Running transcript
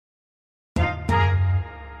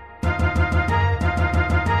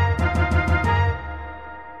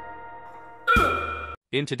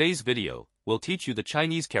In today's video, we'll teach you the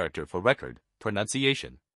Chinese character for record,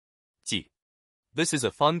 pronunciation. 记. This is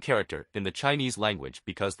a fun character in the Chinese language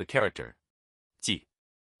because the character 记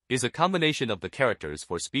is a combination of the characters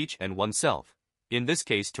for speech and oneself, in this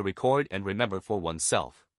case to record and remember for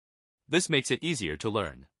oneself. This makes it easier to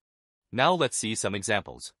learn. Now let's see some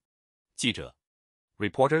examples. 记者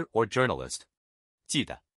reporter or journalist. 记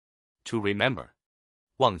得 to remember.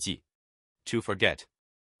 忘记 to forget.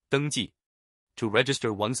 登记 to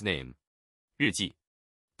register one's name. 日记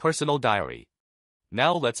personal diary.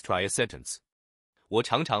 Now let's try a sentence. 我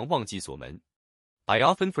常常忘记锁门. I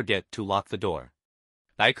often forget to lock the door.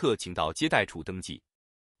 来客请到接待处登记.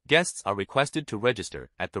 Guests are requested to register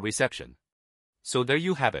at the reception. So there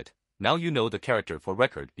you have it. Now you know the character for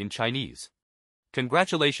record in Chinese.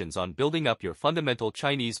 Congratulations on building up your fundamental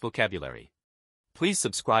Chinese vocabulary. Please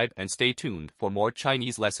subscribe and stay tuned for more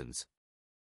Chinese lessons.